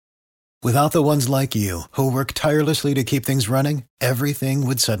Without the ones like you, who work tirelessly to keep things running, everything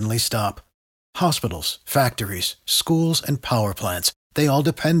would suddenly stop. Hospitals, factories, schools, and power plants, they all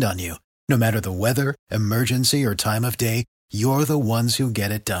depend on you. No matter the weather, emergency, or time of day, you're the ones who get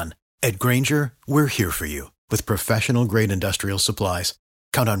it done. At Grainger, we're here for you with professional-grade industrial supplies.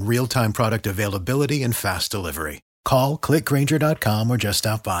 Count on real-time product availability and fast delivery. Call, click Grainger.com, or just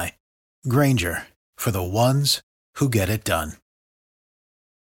stop by. Grainger, for the ones who get it done.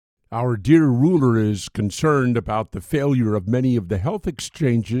 Our dear ruler is concerned about the failure of many of the health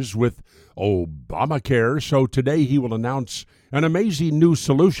exchanges with Obamacare, so today he will announce an amazing new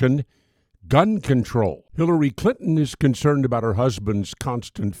solution: gun control. Hillary Clinton is concerned about her husband's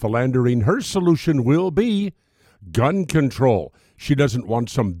constant philandering. Her solution will be gun control. She doesn't want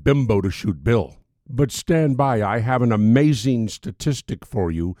some bimbo to shoot Bill. But stand by, I have an amazing statistic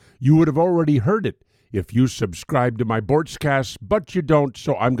for you. You would have already heard it if you subscribe to my Bortzcast, but you don't,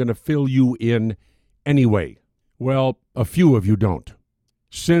 so I'm going to fill you in anyway. Well, a few of you don't.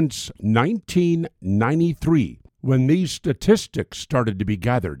 Since 1993, when these statistics started to be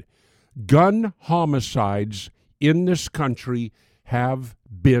gathered, gun homicides in this country have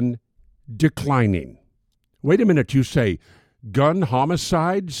been declining. Wait a minute, you say, gun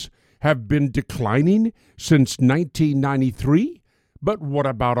homicides have been declining since 1993? But what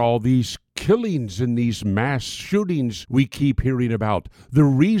about all these killings and these mass shootings we keep hearing about? The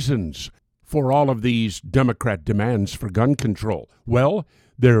reasons for all of these Democrat demands for gun control? Well,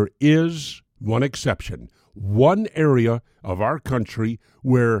 there is one exception. One area of our country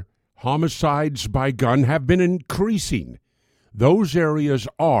where homicides by gun have been increasing. Those areas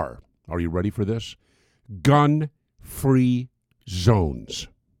are you ready for this? Gun-free zones.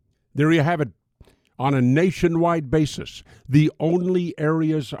 There you have it. On a nationwide basis, the only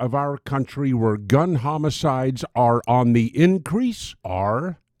areas of our country where gun homicides are on the increase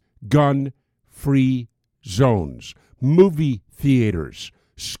are gun-free zones, movie theaters,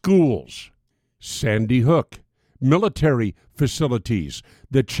 schools, Sandy Hook, military facilities,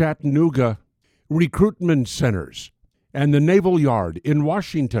 the Chattanooga recruitment centers, and the Naval Yard in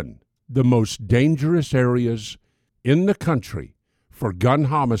Washington. The most dangerous areas in the country for gun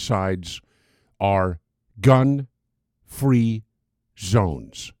homicides are gun-free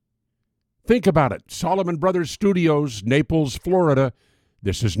zones. Think about it. Solomon Brothers Studios, Naples, Florida.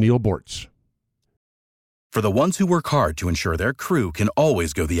 This is Neil Bortz. For the ones who work hard to ensure their crew can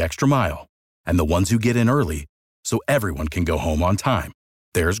always go the extra mile, and the ones who get in early so everyone can go home on time,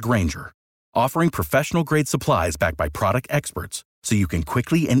 there's Grainger, offering professional-grade supplies backed by product experts so you can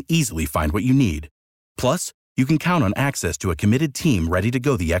quickly and easily find what you need. Plus, you can count on access to a committed team ready to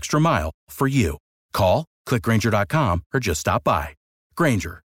go the extra mile for you. Call, click Grainger.com, or just stop by.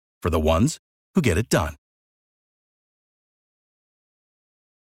 Grainger, for the ones who get it done.